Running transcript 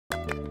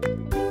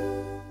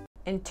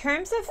In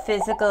terms of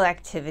physical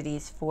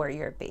activities for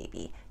your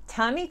baby,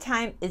 tummy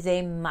time is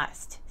a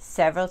must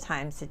several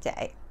times a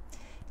day.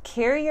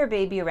 Carry your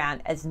baby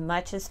around as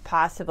much as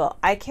possible.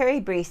 I carry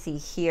Bracy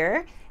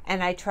here,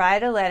 and I try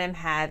to let him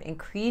have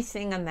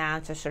increasing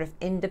amounts of sort of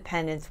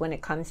independence when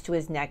it comes to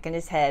his neck and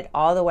his head,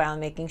 all the while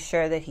making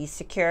sure that he's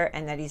secure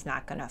and that he's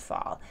not going to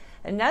fall.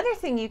 Another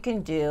thing you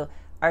can do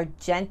are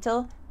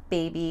gentle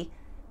baby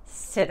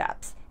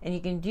sit-ups. And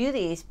you can do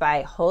these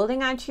by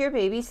holding onto your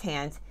baby's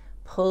hands,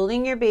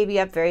 pulling your baby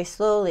up very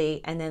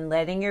slowly, and then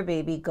letting your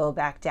baby go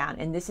back down.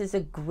 And this is a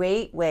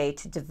great way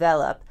to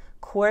develop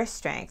core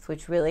strength,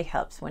 which really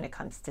helps when it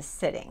comes to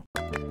sitting.